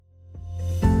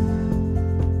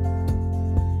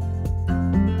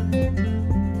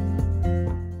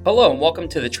Hello and welcome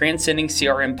to the Transcending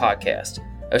CRM podcast,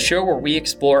 a show where we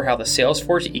explore how the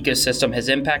Salesforce ecosystem has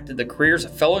impacted the careers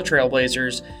of fellow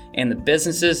trailblazers and the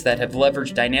businesses that have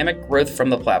leveraged dynamic growth from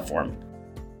the platform.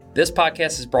 This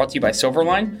podcast is brought to you by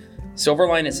Silverline.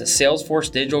 Silverline is a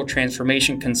Salesforce digital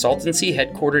transformation consultancy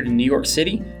headquartered in New York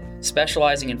City,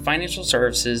 specializing in financial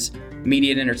services,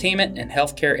 media and entertainment, and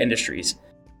healthcare industries.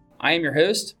 I am your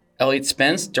host, Elliot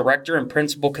Spence, Director and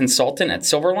Principal Consultant at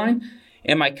Silverline,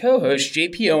 and my co-host,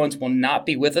 JP Owens, will not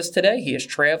be with us today. He is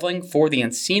traveling for the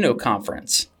Encino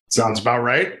conference. Sounds about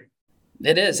right.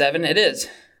 It is, Evan. It is.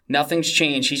 Nothing's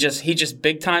changed. He just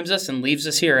big times us and leaves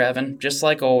us here, Evan, just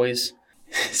like always.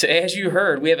 So as you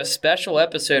heard, we have a special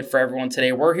episode for everyone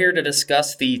today. We're here to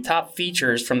discuss the top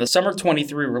features from the Summer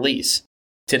 23 release.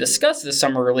 To discuss the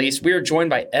summer release, we are joined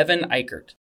by Evan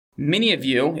Eichert. Many of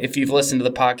you, if you've listened to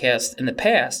the podcast in the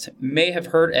past, may have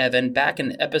heard Evan back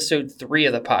in episode 3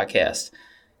 of the podcast.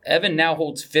 Evan now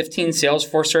holds 15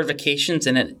 Salesforce certifications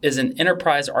and is an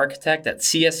enterprise architect at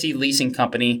CSC Leasing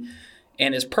Company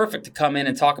and is perfect to come in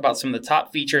and talk about some of the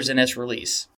top features in its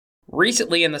release.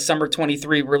 Recently in the Summer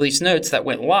 23 release notes that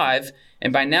went live,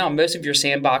 and by now most of your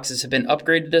sandboxes have been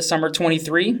upgraded to Summer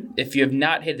 23, if you have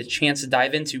not had the chance to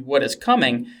dive into what is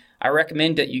coming, I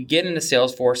recommend that you get into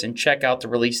Salesforce and check out the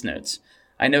release notes.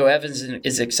 I know Evans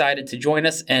is excited to join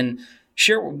us and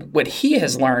share what he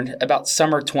has learned about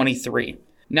Summer 23.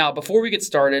 Now, before we get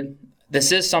started,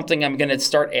 this is something I'm going to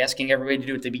start asking everybody to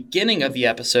do at the beginning of the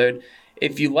episode.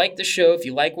 If you like the show, if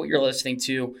you like what you're listening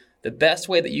to, the best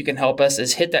way that you can help us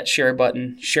is hit that share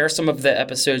button, share some of the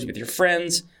episodes with your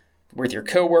friends, with your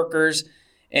coworkers,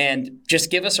 and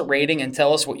just give us a rating and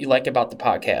tell us what you like about the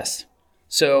podcast.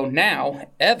 So now,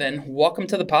 Evan, welcome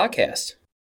to the podcast.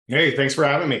 Hey, thanks for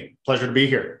having me. Pleasure to be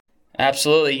here.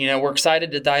 Absolutely. We're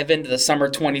excited to dive into the Summer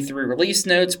 23 release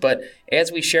notes, but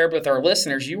as we shared with our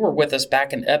listeners, you were with us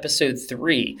back in episode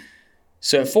 3.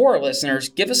 So for our listeners,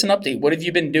 give us an update. What have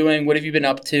you been doing? What have you been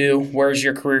up to? Where's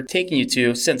your career taking you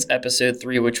to since episode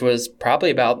 3, which was probably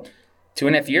about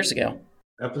 2.5 years ago?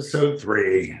 Episode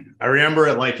 3. I remember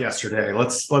it like yesterday.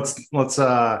 Let's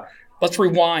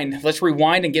rewind. Let's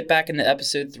rewind and get back into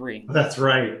episode 3. That's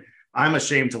right. I'm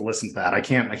ashamed to listen to that. I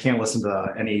can't listen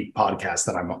to any podcast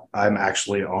that I'm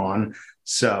actually on.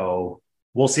 So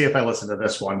we'll see if I listen to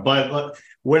this one. But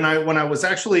when I was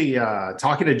actually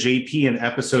talking to JP in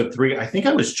episode 3, I think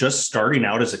I was just starting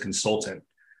out as a consultant.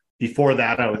 Before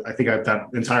that, that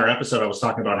entire episode I was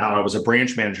talking about how I was a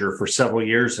branch manager for several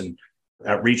years and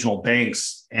at regional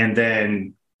banks, and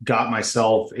then got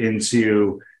myself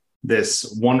into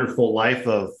this wonderful life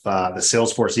of the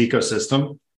Salesforce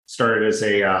ecosystem. Started as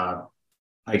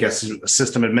a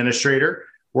system administrator,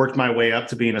 worked my way up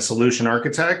to being a solution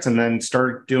architect, and then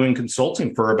started doing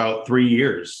consulting for about 3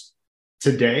 years.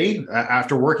 Today,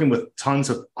 after working with tons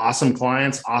of awesome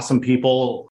clients, awesome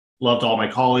people, loved all my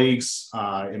colleagues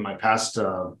in my past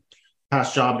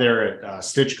job there at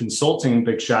Stitch Consulting,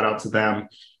 big shout out to them.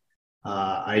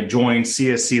 I joined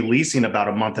CSC Leasing about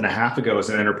a month and a half ago as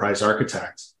an enterprise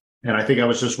architect. And I think I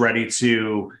was just ready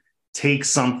to take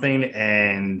something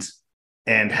and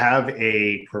have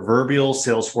a proverbial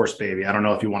Salesforce baby. I don't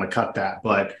know if you want to cut that,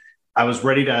 but I was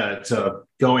ready to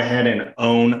go ahead and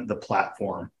own the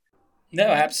platform. No,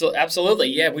 absolutely.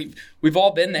 Yeah, we've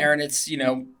all been there, and it's,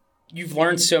 you've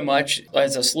learned so much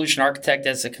as a solution architect,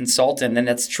 as a consultant, and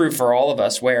that's true for all of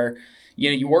us where,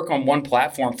 you work on one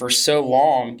platform for so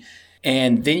long.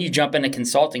 And then you jump into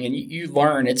consulting and you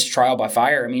learn it's trial by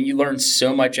fire. I mean, you learn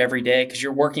so much every day because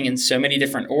you're working in so many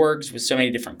different orgs with so many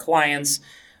different clients.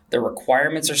 The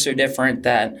requirements are so different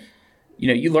that,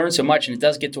 you learn so much. And it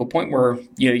does get to a point where,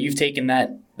 you've taken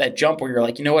that jump where you're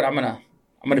like, you know what, I'm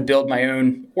going to build my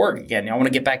own org again. I want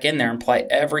to get back in there and apply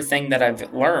everything that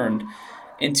I've learned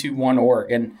into one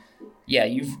org. And yeah,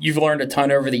 you've learned a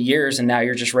ton over the years, and now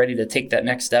you're just ready to take that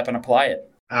next step and apply it.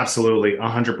 Absolutely,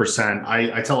 100%.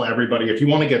 I tell everybody, if you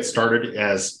want to get started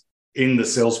as in the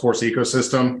Salesforce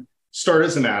ecosystem, start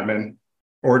as an admin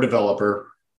or a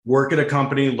developer, work at a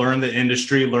company, learn the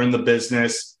industry, learn the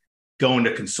business, go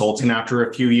into consulting after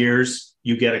a few years.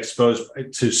 You get exposed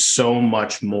to so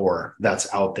much more that's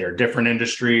out there, different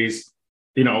industries,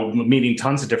 meeting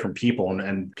tons of different people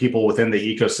and people within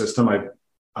the ecosystem.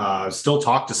 I still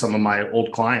talk to some of my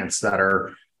old clients that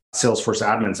are Salesforce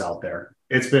admins out there.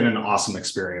 It's been an awesome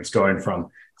experience going from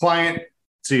client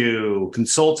to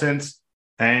consultant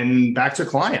and back to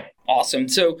client. Awesome.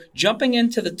 So jumping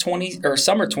into the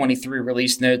Summer 23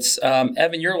 release notes,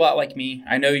 Evan, you're a lot like me.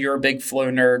 I know you're a big flow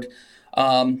nerd.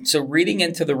 So reading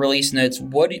into the release notes,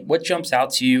 what jumps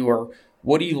out to you, or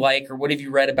what do you like, or what have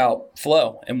you read about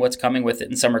flow and what's coming with it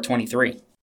in Summer 23?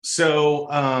 So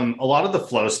a lot of the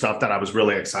flow stuff that I was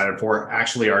really excited for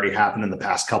actually already happened in the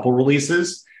past couple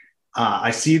releases.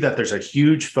 I see that there's a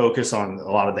huge focus on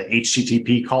a lot of the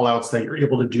HTTP callouts that you're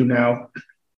able to do now.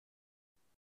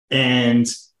 And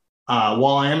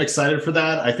while I am excited for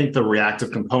that, I think the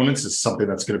reactive components is something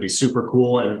that's going to be super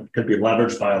cool and could be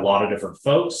leveraged by a lot of different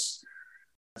folks.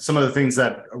 Some of the things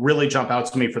that really jump out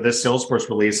to me for this Salesforce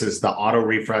release is the auto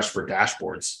refresh for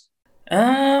dashboards.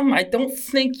 I don't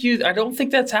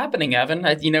think that's happening, Evan.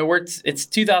 It's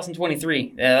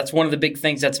 2023. That's one of the big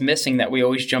things that's missing that we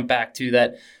always jump back to.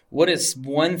 That what is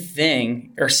one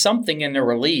thing or something in the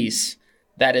release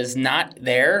that is not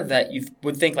there that you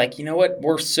would think like, you know what,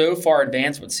 we're so far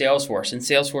advanced with Salesforce, and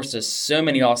Salesforce does so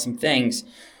many awesome things.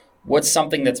 What's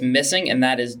something that's missing? And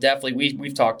that is definitely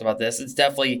we've talked about this. It's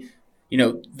definitely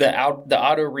the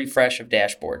auto refresh of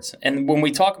dashboards. And when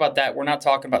we talk about that, we're not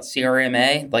talking about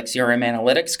CRMA, like CRM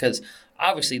analytics, because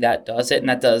obviously that does it, and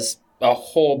that does a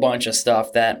whole bunch of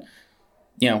stuff that,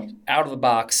 out of the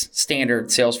box standard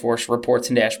Salesforce reports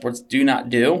and dashboards do not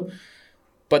do.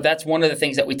 But that's one of the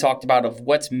things that we talked about of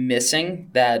what's missing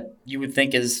that you would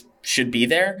think should be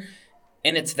there.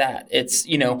 And it's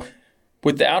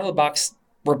with the out of the box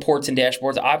reports and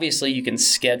dashboards, obviously you can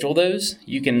schedule those.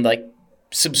 You can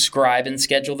subscribe and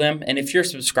schedule them. And if you're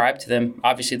subscribed to them,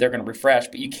 obviously they're going to refresh,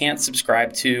 but you can't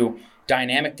subscribe to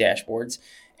dynamic dashboards,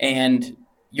 and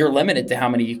you're limited to how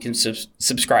many you can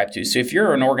subscribe to. So if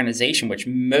you're an organization, which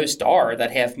most are,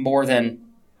 that have more than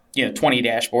 20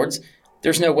 dashboards,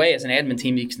 there's no way as an admin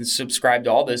team you can subscribe to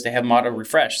all those to have them auto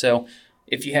refresh. So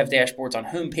if you have dashboards on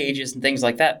home pages and things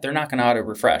like that, they're not going to auto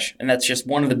refresh. And that's just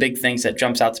one of the big things that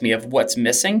jumps out to me of what's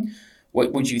missing.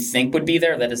 What would you think would be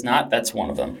there that is not? That's one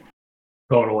of them.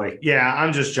 Totally. Yeah,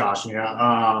 I'm just joshing.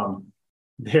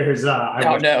 There's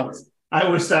I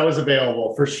wish that was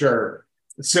available for sure.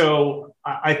 So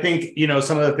I think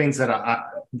some of the things that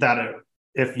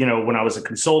if when I was a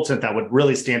consultant that would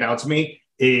really stand out to me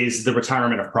is the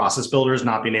retirement of process builders,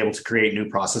 not being able to create new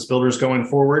process builders going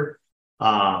forward.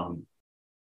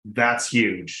 That's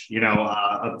huge.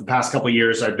 The past couple of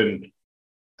years, I've been,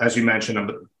 as you mentioned,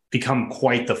 I've become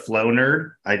quite the flow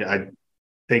nerd. I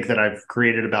think that I've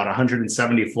created about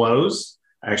 170 flows.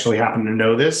 I actually happen to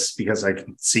know this because I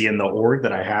can see in the org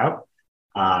that I have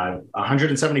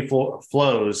 170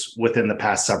 flows within the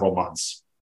past several months.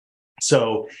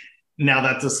 So now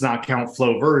that does not count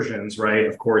flow versions, right?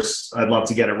 Of course, I'd love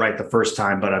to get it right the first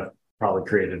time, but I've probably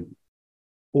created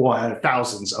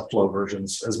thousands of flow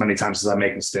versions as many times as I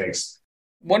make mistakes.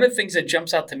 One of the things that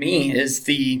jumps out to me is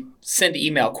the send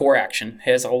email core action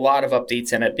has a lot of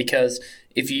updates in it, because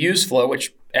if you use Flow,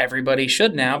 which everybody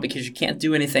should now because you can't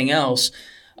do anything else,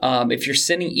 if you're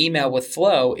sending email with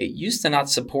Flow, it used to not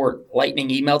support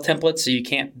Lightning email templates, so you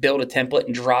can't build a template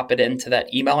and drop it into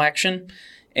that email action.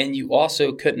 And you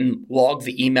also couldn't log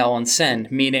the email and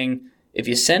send, meaning if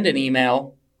you send an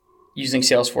email using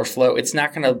Salesforce Flow, it's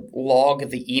not going to log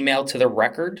the email to the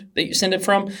record that you send it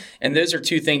from. And those are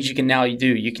two things you can now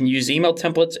do. You can use email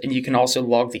templates, and you can also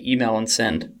log the email and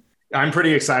send. I'm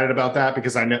pretty excited about that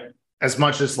because I know, as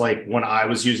much as when I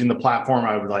was using the platform,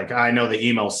 I would I know the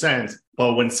email sent,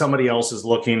 but when somebody else is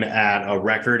looking at a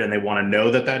record and they want to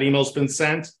know that email's been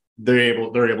sent, they're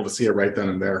able to see it right then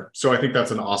and there. So I think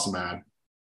that's an awesome ad.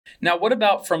 Now, what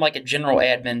about from a general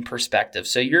admin perspective?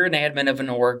 So you're an admin of an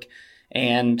org,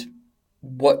 and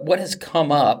what has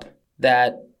come up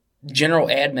that general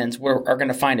admins are going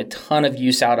to find a ton of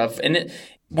use out of? And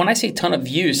when I say ton of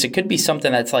use, it could be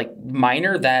something that's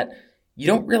minor that you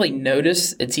don't really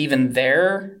notice it's even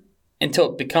there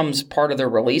until it becomes part of their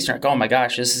release. You're like, oh my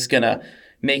gosh, this is going to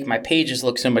make my pages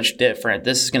look so much different.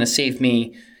 This is going to save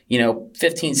me,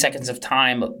 15 seconds of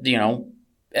time,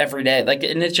 every day.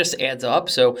 And it just adds up.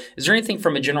 So is there anything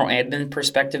from a general admin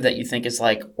perspective that you think is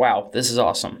wow, this is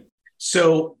awesome?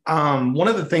 So one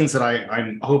of the things that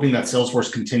I'm hoping that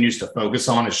Salesforce continues to focus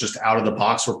on is just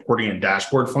out-of-the-box reporting and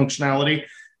dashboard functionality.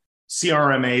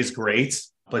 CRMA is great,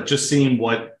 but just seeing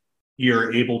what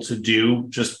you're able to do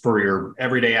just for your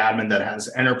everyday admin that has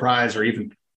enterprise or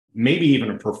maybe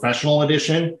even a professional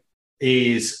edition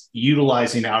is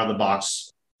utilizing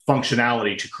out-of-the-box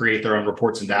functionality to create their own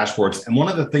reports and dashboards. And one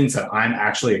of the things that I'm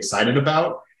actually excited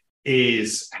about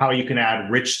is how you can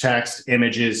add rich text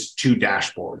images to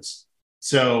dashboards.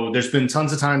 So there's been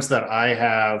tons of times that I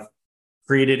have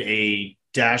created a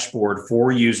dashboard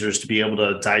for users to be able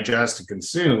to digest and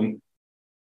consume.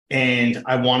 And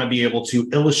I want to be able to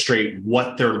illustrate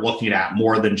what they're looking at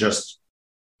more than just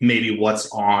maybe what's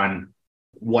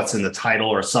in the title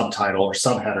or subtitle or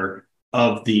subheader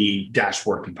of the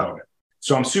dashboard component.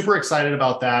 So I'm super excited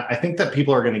about that. I think that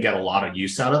people are going to get a lot of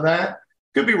use out of that.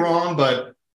 Could be wrong,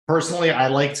 but personally, I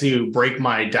like to break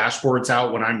my dashboards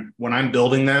out when I'm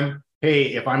building them.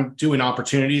 Hey, if I'm doing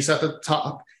opportunities at the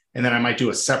top, and then I might do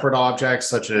a separate object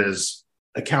such as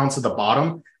accounts at the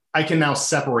bottom, I can now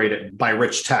separate it by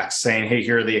rich text saying, hey,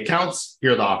 here are the accounts,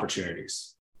 here are the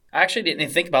opportunities. I actually didn't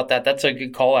even think about that. That's a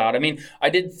good call out. I mean, I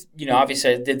did,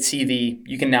 obviously I did see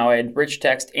you can now add rich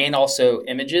text and also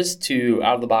images to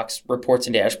out of the box reports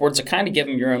and dashboards to kind of give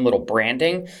them your own little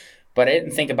branding. But I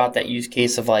didn't think about that use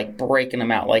case of like breaking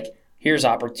them out. Like, here's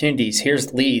opportunities,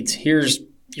 here's leads, here's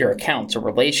your accounts or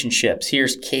relationships,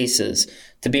 here's cases,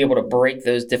 to be able to break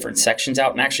those different sections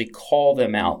out and actually call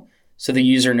them out so the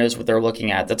user knows what they're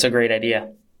looking at. That's a great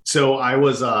idea. So I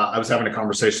was having a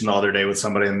conversation the other day with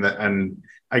somebody, and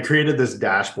I created this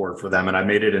dashboard for them, and I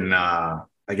made it in I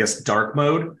guess dark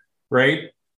mode, right?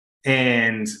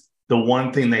 And the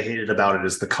one thing they hated about it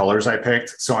is the colors I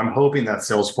picked. So I'm hoping that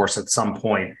Salesforce at some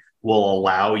point will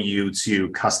allow you to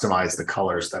customize the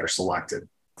colors that are selected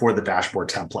for the dashboard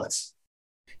templates.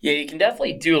 Yeah, you can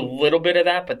definitely do a little bit of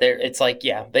that, but it's like,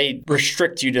 yeah, they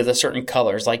restrict you to the certain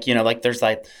colors. Like, like there's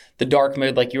like the dark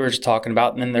mode, like you were just talking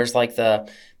about, and then there's like the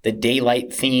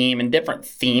daylight theme and different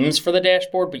themes for the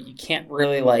dashboard, but you can't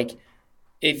really like,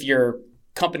 if your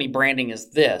company branding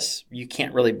is this, you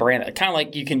can't really brand it. Kind of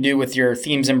like you can do with your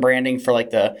themes and branding for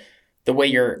like the way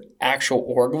your actual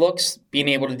org looks. Being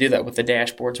able to do that with the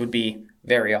dashboards would be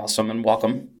very awesome and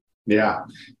welcome. Yeah.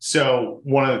 So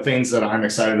one of the things that I'm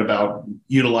excited about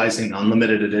utilizing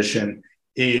Unlimited Edition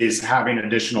is having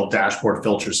additional dashboard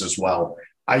filters as well.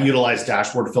 I utilize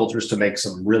dashboard filters to make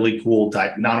some really cool,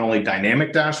 not only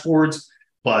dynamic dashboards,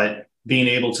 but being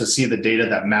able to see the data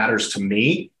that matters to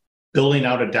me, building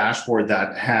out a dashboard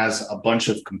that has a bunch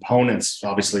of components,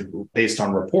 obviously based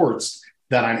on reports,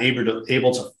 that I'm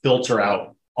able to filter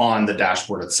out on the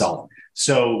dashboard itself.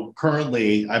 So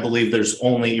currently, I believe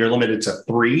you're limited to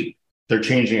 3. They're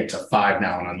changing it to 5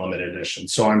 now in Unlimited Edition.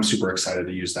 So I'm super excited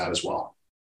to use that as well.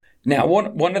 Now,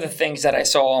 one of the things that I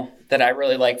saw that I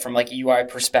really like from like a UI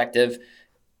perspective,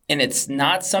 and it's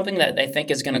not something that I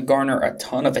think is going to garner a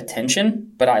ton of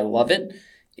attention, but I love it,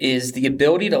 is the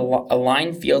ability to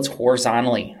align fields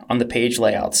horizontally on the page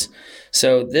layouts.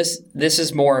 So this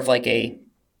is more of like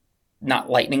not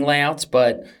lightning layouts,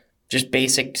 but just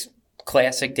basic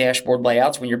classic dashboard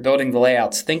layouts. When you're building the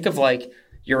layouts, think of like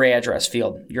your address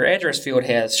field. Your address field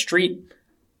has street,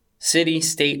 city,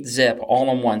 state, zip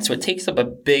all in one. So it takes up a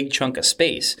big chunk of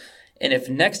space. And if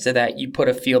next to that you put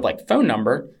a field like phone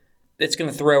number, it's going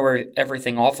to throw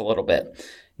everything off a little bit.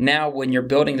 Now, when you're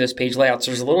building those page layouts,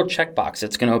 there's a little checkbox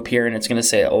that's going to appear and it's going to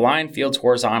say align fields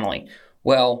horizontally.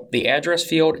 Well, the address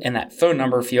field and that phone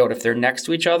number field, if they're next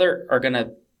to each other, are going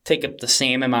to take up the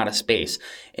same amount of space.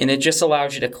 And it just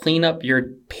allows you to clean up your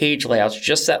page layouts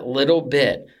just that little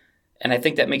bit. And I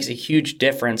think that makes a huge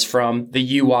difference from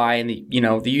the UI and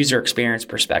the user experience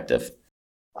perspective.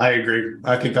 I agree.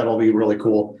 I think that'll be really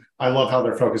cool. I love how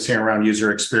they're focusing around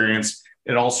user experience.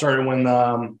 It all started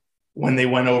when they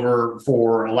went over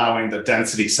for allowing the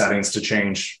density settings to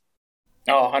change.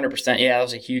 Oh, 100%. Yeah, that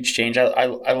was a huge change. I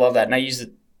love that. And I use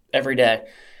it every day.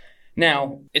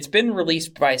 Now, it's been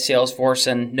released by Salesforce,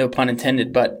 and no pun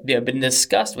intended, but been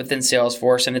discussed within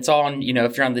Salesforce, and it's all on,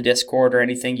 if you're on the Discord or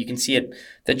anything, you can see it,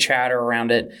 the chatter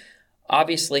around it.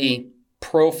 Obviously,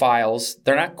 profiles,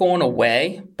 they're not going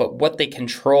away, but what they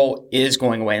control is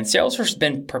going away. And Salesforce has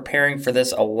been preparing for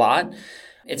this a lot.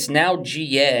 It's now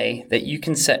GA that you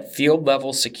can set field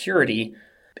level security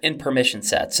in permission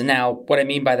sets. And now what I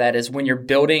mean by that is when you're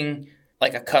building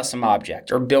like a custom object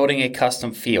or building a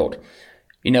custom field,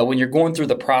 when you're going through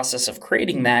the process of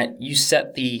creating that, you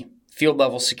set the field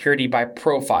level security by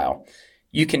profile.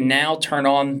 You can now turn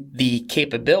on the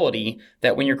capability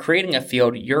that when you're creating a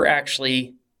field, you're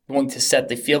actually going to set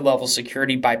the field level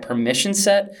security by permission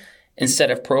set instead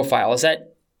of profile.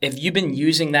 Have you been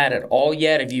using that at all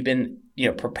yet? Have you been,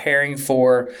 preparing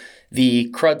for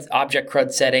the object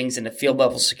CRUD settings and the field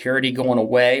level security going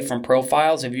away from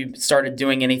profiles? Have you started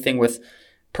doing anything with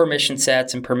permission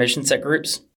sets and permission set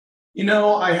groups?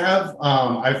 I have.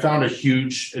 I found a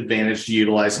huge advantage to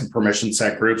utilizing permission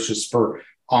set groups just for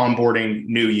onboarding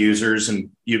new users and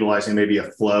utilizing maybe a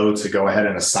flow to go ahead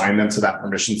and assign them to that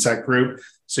permission set group.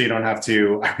 So you don't have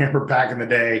to. I remember back in the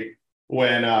day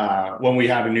when we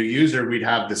had a new user, we'd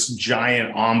have this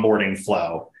giant onboarding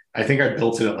flow. I think I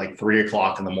built it at like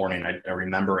 3:00 in the morning. I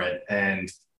remember it,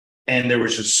 and there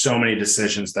was just so many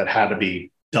decisions that had to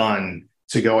be done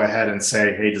to go ahead and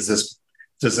say, hey, does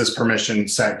this permission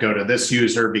set go to this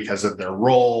user because of their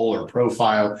role or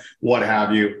profile, what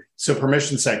have you? So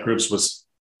permission set groups was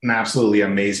an absolutely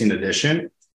amazing addition.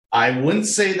 I wouldn't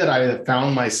say that I have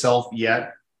found myself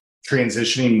yet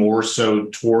transitioning more so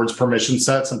towards permission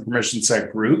sets and permission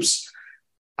set groups.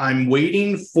 I'm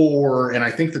waiting for, and I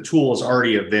think the tool is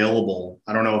already available.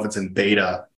 I don't know if it's in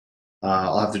beta.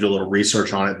 I'll have to do a little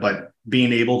research on it, but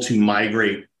being able to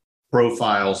migrate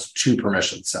profiles to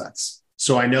permission sets.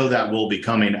 So I know that will be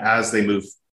coming as they move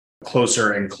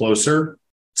closer and closer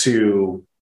to,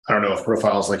 I don't know if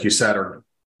profiles, like you said, are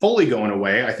fully going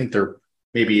away. I think they're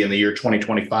maybe in the year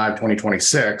 2025,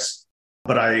 2026,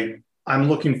 but I'm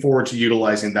looking forward to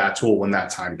utilizing that tool when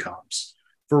that time comes.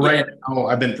 For right now,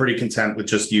 I've been pretty content with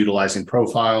just utilizing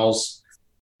profiles.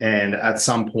 And at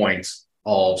some point,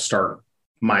 I'll start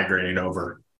migrating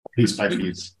over piece by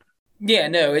piece. Yeah,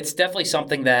 no, it's definitely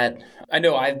something that I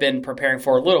know I've been preparing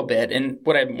for a little bit. And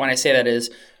when I say that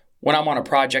is when I'm on a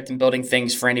project and building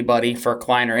things for anybody, for a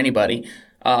client or anybody,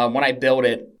 when I build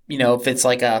it, if it's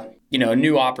like a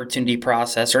new opportunity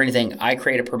process or anything, I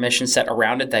create a permission set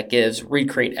around it that gives read,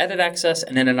 create, edit access,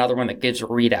 and then another one that gives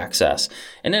read access.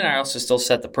 And then I also still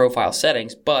set the profile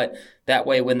settings, but that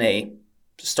way when they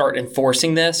start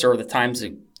enforcing this or the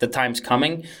time's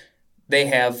coming, they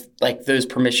have like those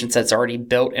permission sets already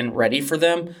built and ready for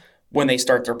them when they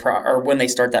start when they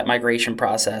start that migration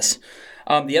process.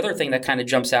 The other thing that kind of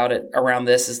jumps out around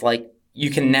this is like you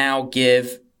can now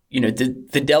give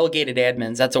the delegated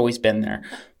admins, that's always been there,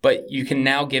 but you can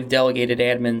now give delegated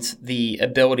admins the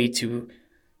ability to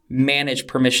manage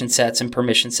permission sets and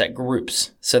permission set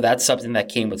groups. So that's something that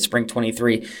came with Spring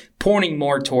 23, pointing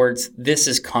more towards this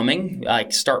is coming,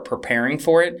 like start preparing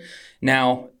for it.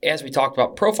 Now, as we talked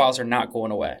about, profiles are not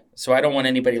going away. So I don't want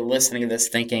anybody listening to this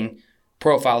thinking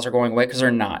profiles are going away, because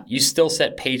they're not. You still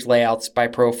set page layouts by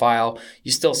profile.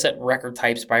 You still set record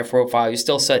types by profile. You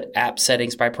still set app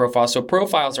settings by profile. So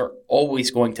profiles are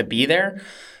always going to be there,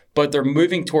 but they're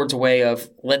moving towards a way of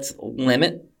let's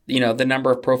limit, the number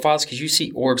of profiles, because you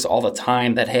see orgs all the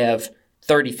time that have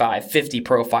 35, 50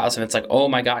 profiles. And it's like, oh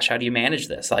my gosh, how do you manage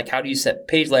this? Like, how do you set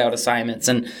page layout assignments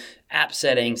and app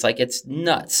settings? Like, it's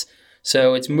nuts.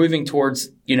 So it's moving towards,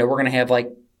 we're going to have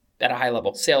like at a high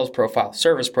level, sales profile,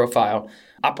 service profile,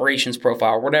 operations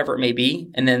profile, whatever it may be.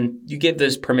 And then you give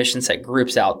those permission set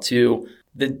groups out to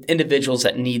the individuals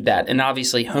that need that. And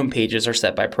obviously home pages are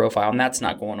set by profile, and that's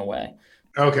not going away.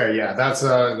 Okay. Yeah. That's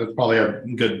probably a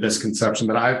good misconception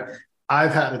that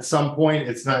I've had at some point.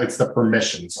 It's the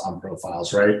permissions on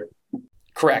profiles, right?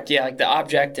 Correct. Yeah. Like the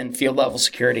object and field level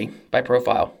security by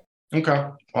profile. Okay.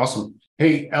 Awesome.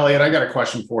 Hey, Elliot, I got a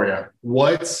question for you.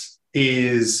 What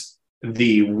is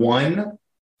the one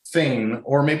thing,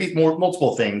 or maybe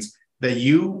multiple things, that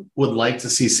you would like to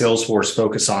see Salesforce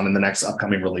focus on in the next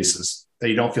upcoming releases that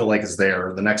you don't feel like is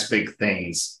there, the next big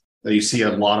things that you see a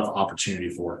lot of opportunity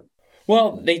for?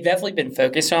 Well, they've definitely been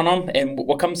focused on them. And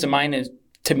what comes to mind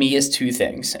to me is two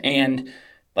things. And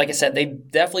like I said,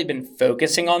 they've definitely been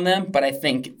focusing on them, but I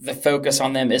think the focus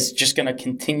on them is just going to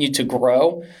continue to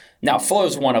grow. Now, Flow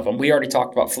is one of them. We already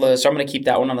talked about Flow, so I'm going to keep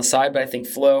that one on the side, but I think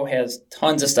Flow has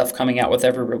tons of stuff coming out with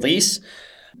every release.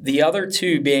 The other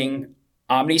two being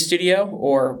Omni Studio,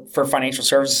 or for Financial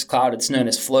Services Cloud, it's known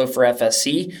as Flow for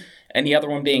FSC, and the other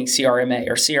one being CRMA,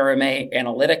 or CRMA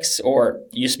Analytics, or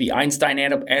used to be Einstein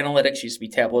Analytics, used to be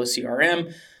Tableau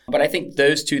CRM. But I think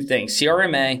those two things,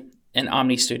 CRMA and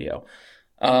Omni Studio,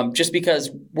 just because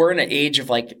we're in an age of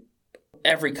like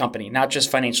every company, not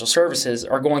just financial services,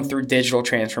 are going through digital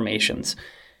transformations.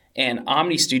 And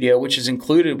Omni Studio, which is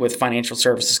included with Financial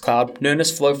Services Cloud, known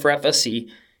as Flow for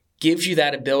FSC, gives you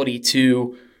that ability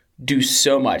to do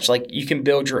so much. Like you can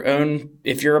build your own,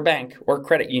 if you're a bank or a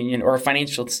credit union or a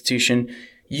financial institution,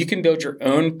 you can build your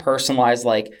own personalized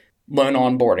like loan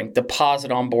onboarding,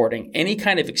 deposit onboarding, any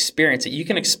kind of experience that you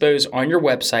can expose on your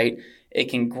website. It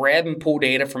can grab and pull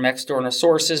data from external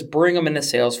sources, bring them into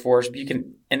Salesforce. You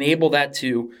can enable that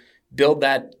to build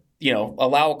that,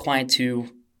 allow a client to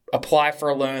apply for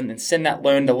a loan and send that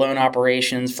loan to loan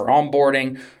operations for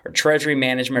onboarding or treasury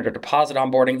management or deposit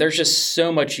onboarding. There's just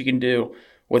so much you can do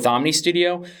with Omni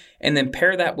Studio. And then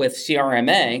pair that with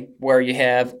CRMA, where you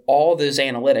have all those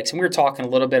analytics. And we were talking a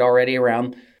little bit already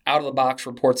around out-of-the-box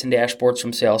reports and dashboards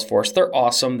from Salesforce. They're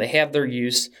awesome. They have their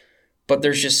use. But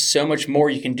there's just so much more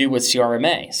you can do with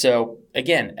CRMA. So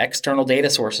again, external data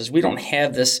sources. We don't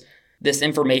have this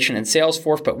information in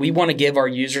Salesforce, but we want to give our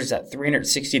users that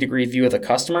 360-degree view of the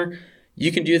customer.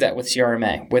 You can do that with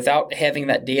CRMA without having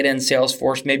that data in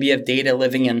Salesforce. Maybe you have data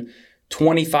living in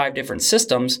 25 different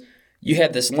systems. You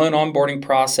have this loan onboarding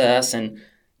process and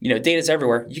data's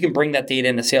everywhere. You can bring that data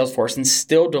into Salesforce and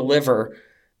still deliver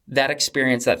that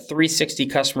experience, that 360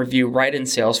 customer view right in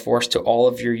Salesforce to all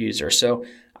of your users. So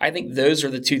I think those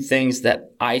are the two things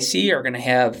that I see are going to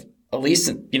have at least,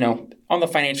 on the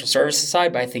financial services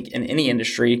side, but I think in any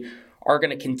industry, are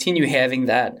going to continue having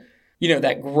that,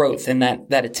 that growth and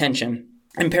that attention.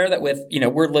 And pair that with,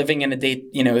 we're living in a day,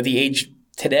 the age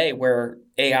today where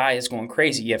AI is going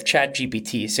crazy. You have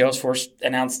ChatGPT, Salesforce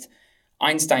announced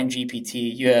Einstein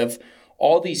GPT. You have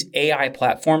all these AI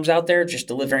platforms out there just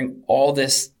delivering all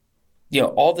this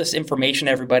information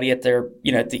to everybody at their,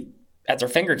 at their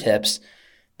fingertips,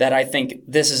 that I think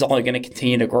this is only going to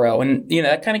continue to grow. And,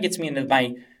 that kind of gets me into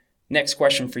my next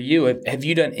question for you. Have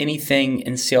you done anything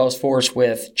in Salesforce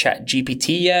with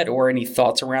ChatGPT yet, or any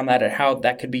thoughts around that and how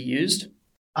that could be used?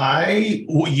 I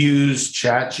use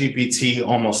ChatGPT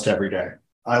almost every day.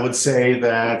 I would say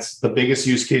that's the biggest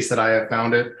use case that I have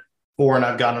found it for, and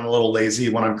I've gotten a little lazy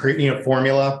when I'm creating a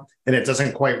formula and it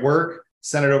doesn't quite work.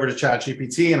 Send it over to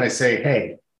ChatGPT and I say,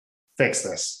 hey, fix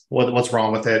this. What's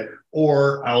wrong with it?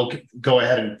 Or I'll go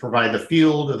ahead and provide the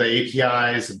field or the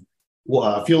APIs, and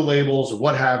field labels, or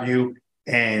what have you,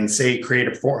 and say create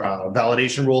a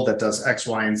validation rule that does X,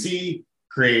 Y, and Z,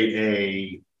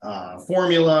 create a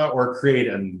formula, or create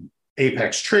an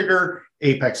Apex trigger,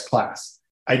 Apex class.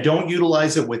 I don't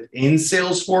utilize it within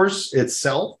Salesforce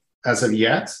itself as of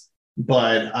yet,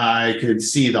 but I could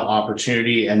see the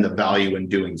opportunity and the value in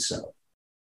doing so.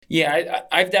 Yeah,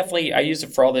 I use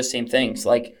it for all those same things.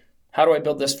 Like, how do I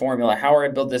build this formula? How do I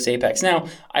build this Apex? Now,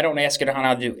 I don't ask it on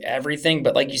how to do everything,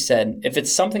 but like you said, if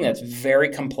it's something that's very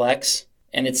complex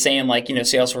and it's saying like,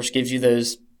 Salesforce gives you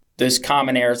those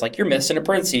common errors, like you're missing a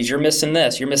parentheses, you're missing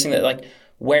this, you're missing that, like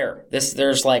where?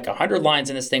 There's like 100 lines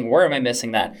in this thing, where am I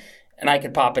missing that? And I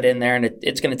could pop it in there and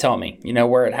it's going to tell me,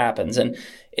 where it happens. And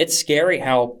it's scary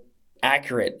how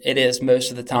accurate it is most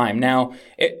of the time. Now,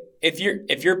 if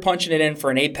you're punching it in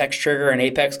for an Apex trigger, an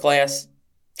Apex class,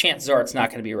 chances are it's not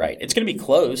going to be right. It's going to be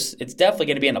close. It's definitely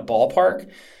going to be in a ballpark,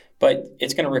 but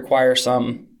it's going to require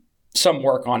some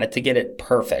work on it to get it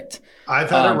perfect. I've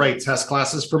had it write test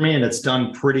classes for me, and it's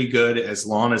done pretty good as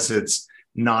long as it's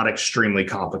not extremely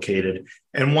complicated.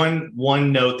 And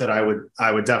one note that I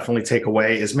would definitely take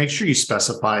away is make sure you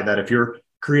specify that if you're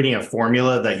creating a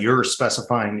formula, that you're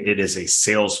specifying it is a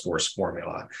Salesforce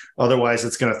formula. Otherwise,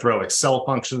 it's going to throw Excel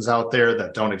functions out there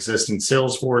that don't exist in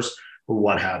Salesforce or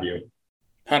what have you.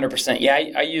 100%. Yeah,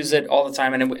 I use it all the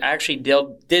time, and I actually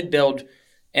did build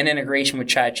an integration with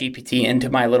ChatGPT into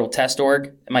my little test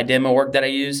org, my demo org that I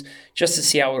use, just to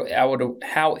see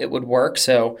how it would work.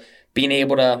 So being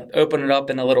able to open it up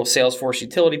in a little Salesforce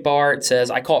utility bar, it says,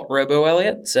 I call it Robo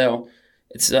Elliot. So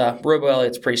it's Robo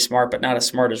Elliot's pretty smart, but not as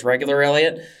smart as regular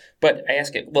Elliot. But I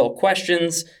ask it little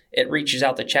questions. It reaches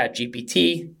out to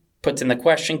ChatGPT, puts in the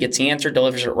question, gets the answer,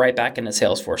 delivers it right back into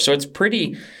Salesforce. So it's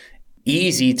pretty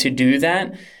easy to do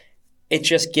that. It's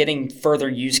just getting further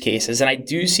use cases. And I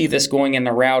do see this going in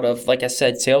the route of, like I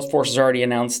said, Salesforce has already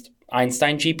announced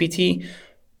Einstein GPT,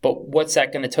 but what's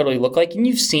that going to totally look like? And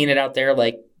you've seen it out there,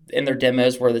 like in their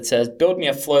demos where it says, build me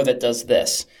a flow that does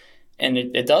this. And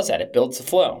it does that. It builds the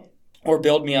flow. Or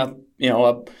build me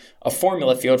a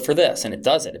formula field for this. And it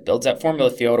does it. It builds that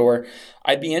formula field. Or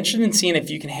I'd be interested in seeing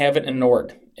if you can have it in an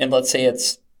org. And let's say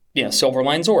it's,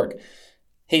 Silverline's org.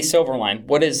 Hey, Silverline,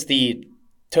 what is the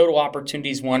total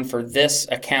opportunities won for this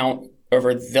account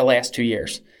over the last 2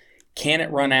 years? Can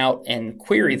it run out and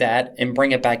query that and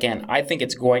bring it back in? I think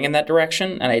it's going in that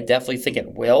direction, and I definitely think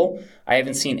it will. I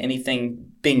haven't seen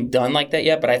anything being done like that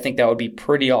yet, but I think that would be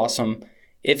pretty awesome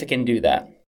if it can do that.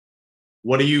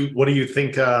 What do you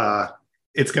think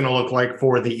it's going to look like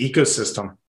for the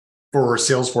ecosystem for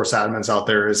Salesforce admins out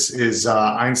there? Is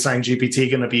Einstein GPT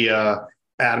going to be a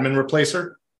admin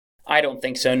replacer? I don't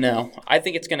think so, no. I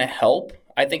think it's going to help.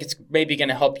 I think it's maybe going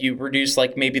to help you reduce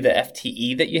like maybe the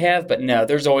FTE that you have, but no,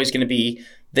 there's always going to be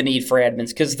the need for admins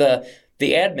because the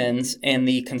admins and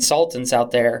the consultants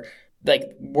out there, like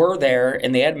we're there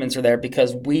and the admins are there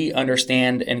because we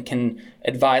understand and can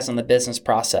advise on the business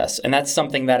process. And that's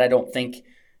something that I don't think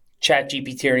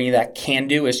ChatGPT or any of that can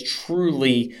do, is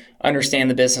truly understand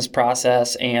the business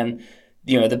process and,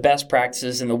 the best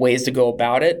practices and the ways to go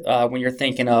about it when you're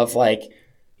thinking of like,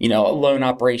 a loan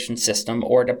operation system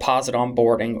or deposit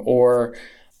onboarding or,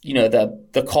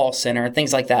 the call center,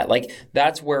 things like that. Like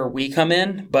that's where we come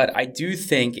in. But I do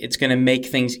think it's going to make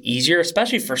things easier,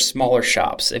 especially for smaller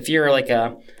shops. If you're like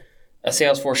a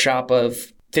Salesforce shop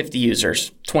of 50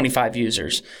 users, 25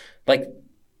 users, like,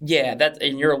 yeah,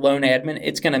 and you're a loan admin,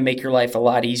 it's going to make your life a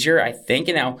lot easier, I think.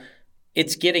 And now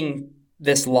it's getting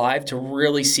this live to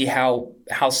really see how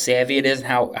savvy it is and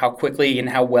how quickly and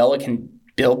how well it can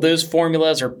build those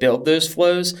formulas or build those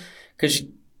flows, because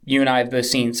you and I have both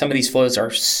seen some of these flows are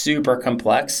super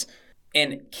complex.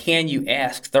 And can you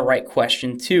ask the right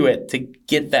question to it to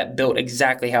get that built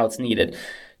exactly how it's needed?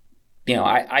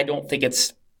 I don't think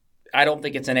it's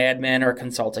an admin or a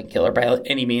consulting killer by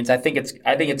any means. I think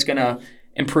it's going to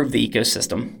improve the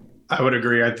ecosystem. I would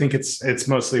agree. I think it's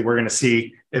mostly we're going to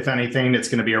see, if anything, it's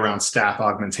going to be around staff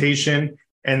augmentation,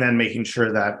 and then making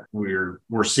sure that we're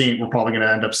probably going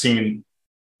to end up seeing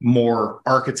more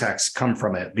architects come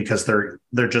from it, because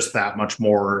they're just that much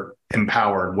more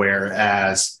empowered.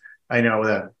 Whereas I know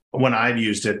that when I've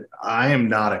used it, I am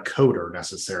not a coder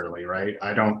necessarily, right?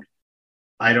 I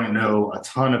don't know a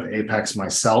ton of Apex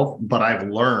myself, but I've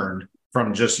learned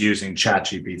from just using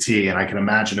ChatGPT, and I can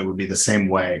imagine it would be the same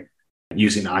way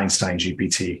using Einstein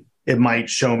GPT. It might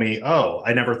show me, oh,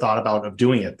 I never thought about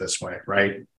doing it this way,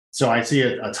 right? So I see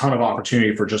a ton of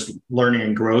opportunity for just learning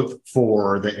and growth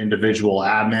for the individual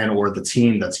admin or the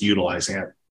team that's utilizing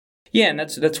it. Yeah, and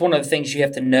that's one of the things you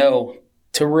have to know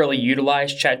to really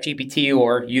utilize ChatGPT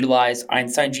or utilize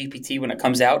Einstein GPT when it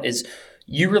comes out, is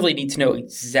you really need to know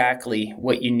exactly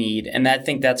what you need. And I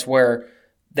think that's where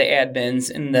the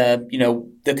admins and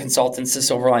the consultants, the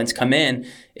Silverlines come in,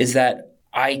 is that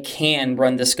I can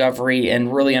run discovery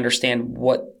and really understand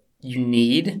what you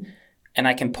need, and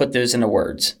I can put those into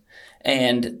words.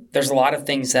 And there's a lot of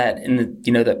things that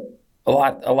that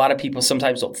a lot of people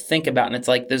sometimes don't think about, and it's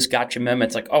like those gotcha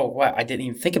moments, like, oh wow, I didn't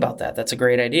even think about that. That's a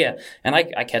great idea. And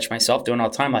I catch myself doing all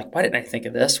the time, like, why didn't I think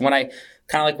of this? When I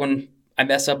kind of like when I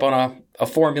mess up on a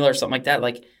formula or something like that,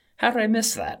 like, how did I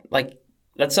miss that? Like,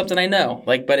 that's something I know,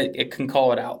 like, but it can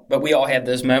call it out. But we all have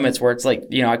those moments where it's like,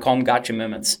 I call them gotcha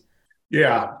moments.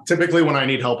 Yeah. Typically when I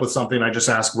need help with something, I just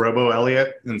ask Robo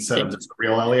Elliot instead of just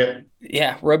real Elliot.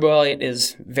 Yeah. Robo Elliot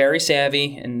is very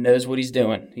savvy and knows what he's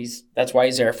doing. That's why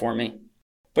he's there for me.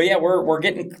 But yeah, we're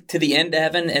getting to the end,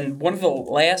 Evan. And one of the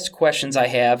last questions I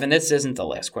have, and this isn't the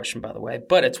last question, by the way,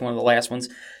 but it's one of the last ones.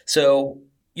 So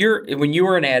when you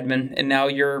were an admin and now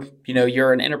you're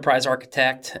an enterprise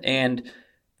architect and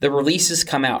the releases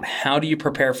come out, how do you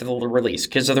prepare for the release?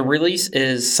 Because the release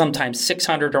is sometimes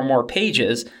 600 or more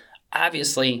pages.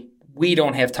 Obviously, we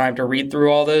don't have time to read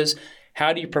through all those.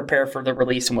 How do you prepare for the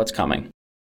release and what's coming?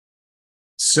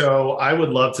 So I would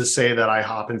love to say that I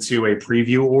hop into a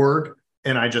preview org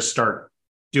and I just start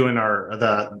doing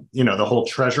the whole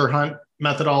treasure hunt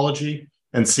methodology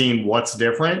and seeing what's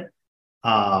different.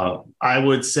 I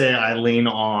would say I lean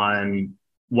on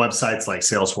websites like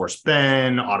Salesforce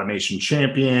Ben, Automation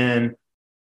Champion.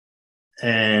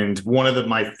 And one of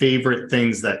my favorite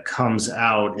things that comes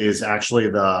out is actually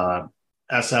the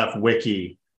SF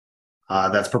Wiki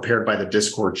that's prepared by the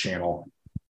Discord channel.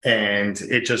 And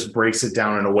it just breaks it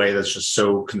down in a way that's just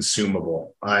so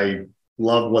consumable. I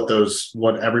love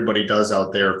what everybody does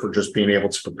out there for just being able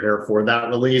to prepare for that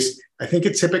release. I think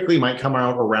it typically might come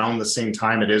out around the same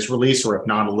time it is released, or if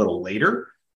not a little later.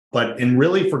 But in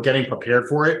really for getting prepared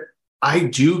for it, I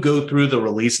do go through the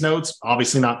release notes,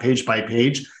 obviously not page by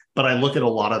page, but I look at a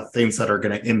lot of things that are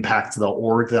going to impact the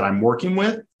org that I'm working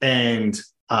with and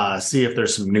see if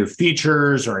there's some new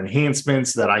features or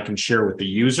enhancements that I can share with the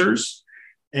users,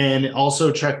 and also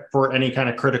check for any kind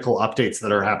of critical updates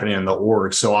that are happening in the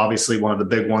org. So obviously one of the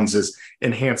big ones is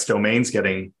enhanced domains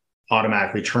getting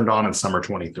automatically turned on in summer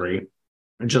 23.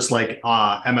 And just like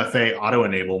MFA auto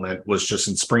enablement was just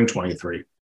in spring 23,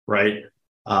 right?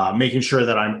 Making sure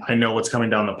that I know what's coming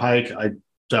down the pike. I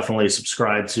definitely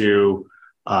subscribe to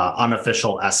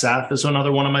unofficial SF is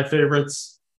another one of my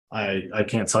favorites. I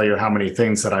can't tell you how many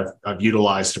things that I've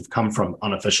utilized have come from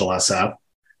unofficial SF,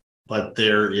 but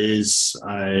there's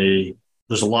a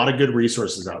lot of good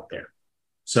resources out there.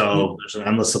 So there's an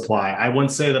endless supply. I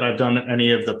wouldn't say that I've done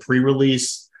any of the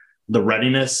pre-release, the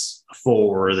readiness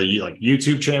for the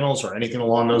YouTube channels or anything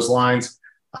along those lines,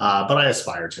 but I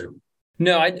aspire to.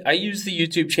 No, I use the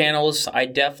YouTube channels. I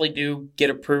definitely do get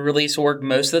a pre-release org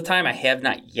most of the time. I have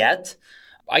not yet.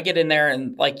 I get in there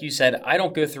and like you said, I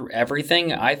don't go through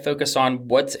everything. I focus on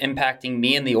what's impacting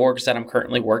me and the orgs that I'm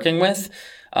currently working with.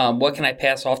 What can I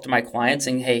pass off to my clients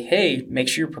and hey, make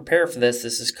sure you prepare for this.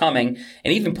 This is coming.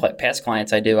 And even past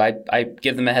clients I do. I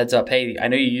give them a heads up. Hey, I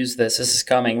know you use this. This is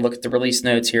coming. Look at the release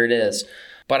notes. Here it is.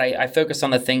 But I focus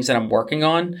on the things that I'm working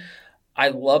on. I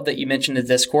love that you mentioned the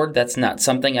Discord. That's not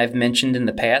something I've mentioned in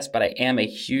the past, but I am a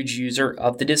huge user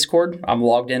of the Discord. I'm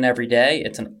logged in every day.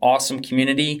 It's an awesome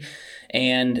community.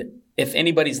 And if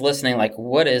anybody's listening, like,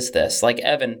 what is this? Like,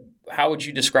 Evan, how would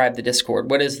you describe the Discord?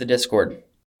 What is the Discord?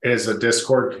 It is a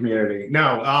Discord community.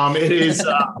 No, it is,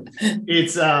 I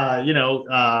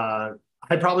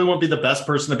probably won't be the best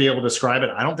person to be able to describe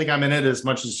it. I don't think I'm in it as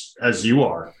much as you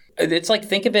are. It's like,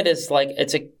 think of it as like,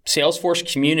 it's a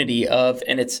Salesforce community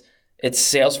and it's It's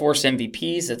Salesforce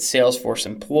MVPs, it's Salesforce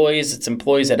employees, it's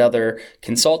employees at other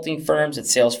consulting firms,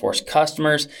 it's Salesforce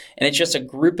customers, and it's just a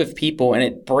group of people, and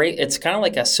it's kind of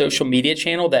like a social media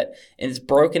channel that is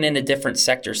broken into different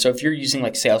sectors. So if you're using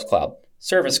like Sales Cloud,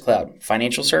 Service Cloud,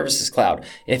 Financial Services Cloud,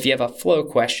 if you have a flow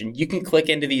question, you can click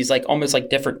into these like almost like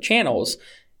different channels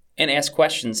and ask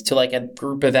questions to like a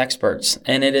group of experts.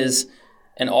 And it is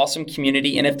an awesome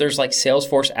community. And if there's like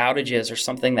Salesforce outages or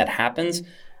something that happens,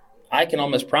 I can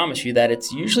almost promise you that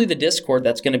it's usually the Discord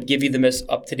that's going to give you the most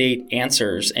up-to-date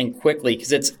answers and quickly,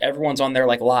 because everyone's on there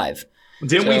like live.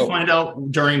 Didn't we find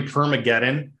out during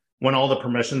Permageddon when all the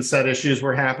permission set issues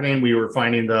were happening, we were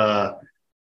finding the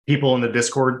people in the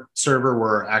Discord server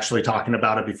were actually talking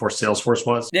about it before Salesforce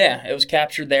was? Yeah, it was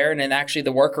captured there. And then actually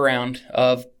the workaround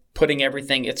of putting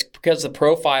everything, it's because the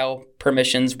profile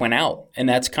permissions went out. And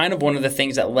that's kind of one of the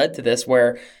things that led to this,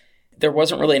 where there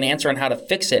wasn't really an answer on how to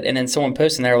fix it. And then someone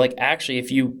posted in there like, actually,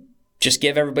 if you just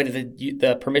give everybody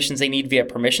the permissions they need via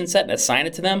permission set and assign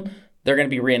it to them, they're going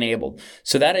to be re-enabled.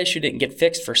 So that issue didn't get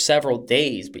fixed for several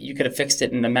days, but you could have fixed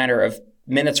it in a matter of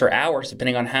minutes or hours,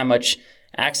 depending on how much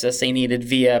access they needed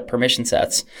via permission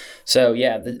sets. So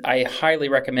yeah, I highly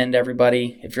recommend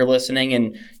everybody, if you're listening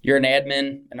and you're an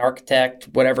admin, an architect,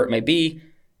 whatever it may be,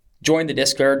 join the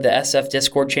Discord, the SF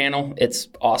Discord channel. It's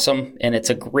awesome, and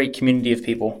it's a great community of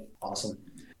people. Awesome.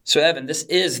 So Evan, this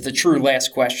is the true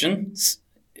last question.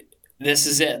 This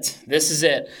is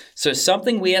it. So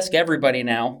something we ask everybody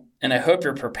now, and I hope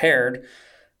you're prepared,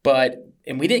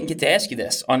 and we didn't get to ask you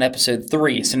this on episode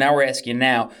 3, so now we're asking you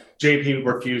now. JP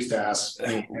refused to ask.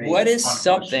 What is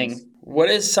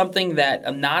something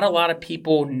that not a lot of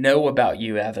people know about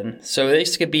you, Evan? So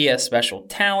this could be a special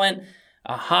talent,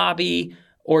 a hobby,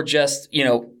 or just,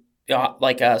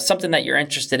 something that you're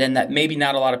interested in that maybe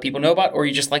not a lot of people know about, or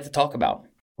you just like to talk about.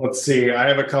 Let's see. I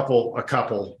have a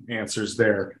couple answers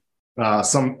there.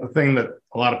 Something that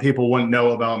a lot of people wouldn't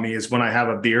know about me is when I have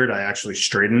a beard, I actually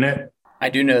straighten it. I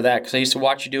do know that because I used to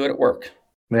watch you do it at work.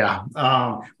 Yeah.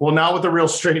 Well, not with a real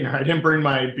straightener. I didn't bring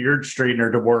my beard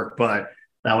straightener to work, but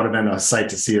that would have been a sight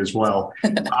to see as well.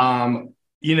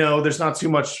 There's not too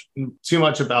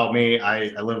much about me. I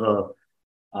live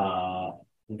a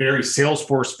very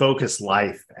Salesforce focused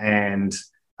life. And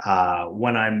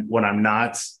when I'm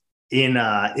not in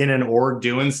an org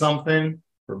doing something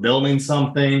or building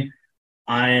something,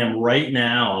 I am right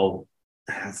now,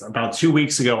 about 2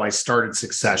 weeks ago, I started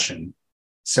Succession.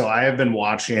 So I have been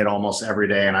watching it almost every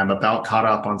day, and I'm about caught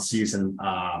up on season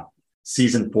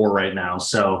 4 right now.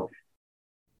 So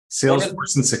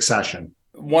Salesforce and Succession.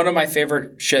 One of my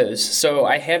favorite shows. So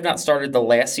I have not started the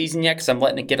last season yet because I'm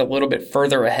letting it get a little bit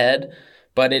further ahead,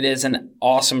 but it is an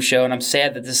awesome show, and I'm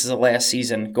sad that this is the last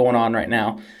season going on right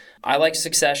now. I like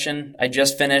Succession. I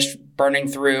just finished burning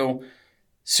through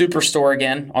Superstore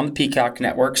again on the Peacock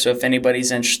network. So if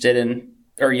anybody's interested in,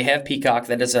 or you have Peacock,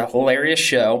 that is a hilarious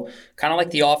show, kind of like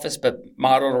The Office, but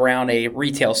modeled around a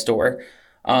retail store.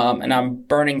 And I'm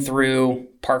burning through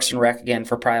Parks and Rec again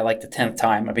for probably like the 10th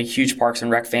time. I'm a huge Parks and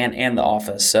Rec fan and The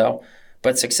Office.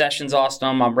 But Succession's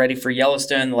awesome. I'm ready for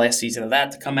Yellowstone, the last season of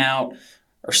that to come out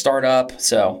or start up.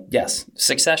 So yes,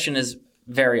 Succession is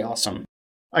very awesome.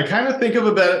 I kind of think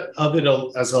of it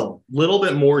as a little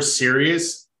bit more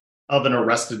serious of an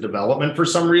Arrested Development for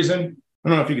some reason. I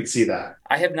don't know if you could see that.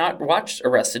 I have not watched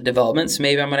Arrested Development, so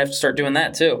maybe I'm going to have to start doing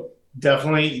that too.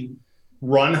 Definitely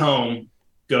run home,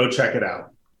 go check it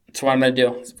out. That's what I'm going to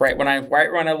do. Right when I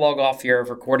log off here of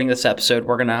recording this episode,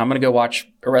 I'm going to go watch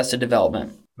Arrested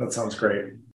Development. That sounds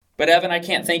great. But Evan, I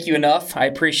can't thank you enough. I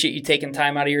appreciate you taking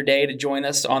time out of your day to join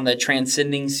us on the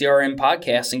Transcending CRM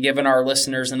podcast and giving our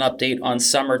listeners an update on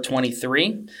summer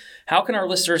 23. How can our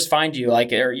listeners find you?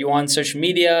 Like, are you on social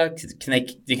media? Can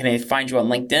they find you on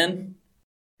LinkedIn?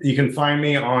 You can find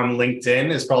me on LinkedIn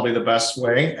is probably the best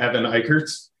way, Evan Eichert.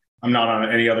 I'm not on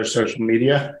any other social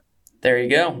media. There you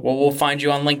go. Well, we'll find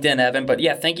you on LinkedIn, Evan. But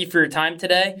yeah, thank you for your time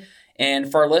today.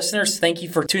 And for our listeners, thank you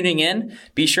for tuning in.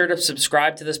 Be sure to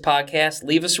subscribe to this podcast.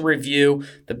 Leave us a review.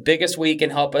 The biggest way you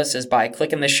can help us is by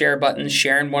clicking the share button,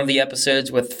 sharing one of the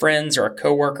episodes with friends or a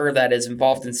coworker that is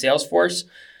involved in Salesforce.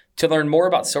 To learn more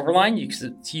about Silverline,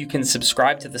 you can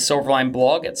subscribe to the Silverline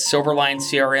blog at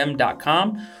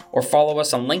silverlinecrm.com or follow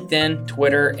us on LinkedIn,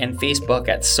 Twitter, and Facebook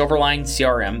at Silverline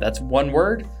CRM. That's one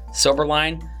word,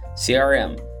 Silverline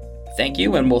CRM. Thank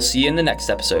you, and we'll see you in the next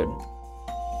episode.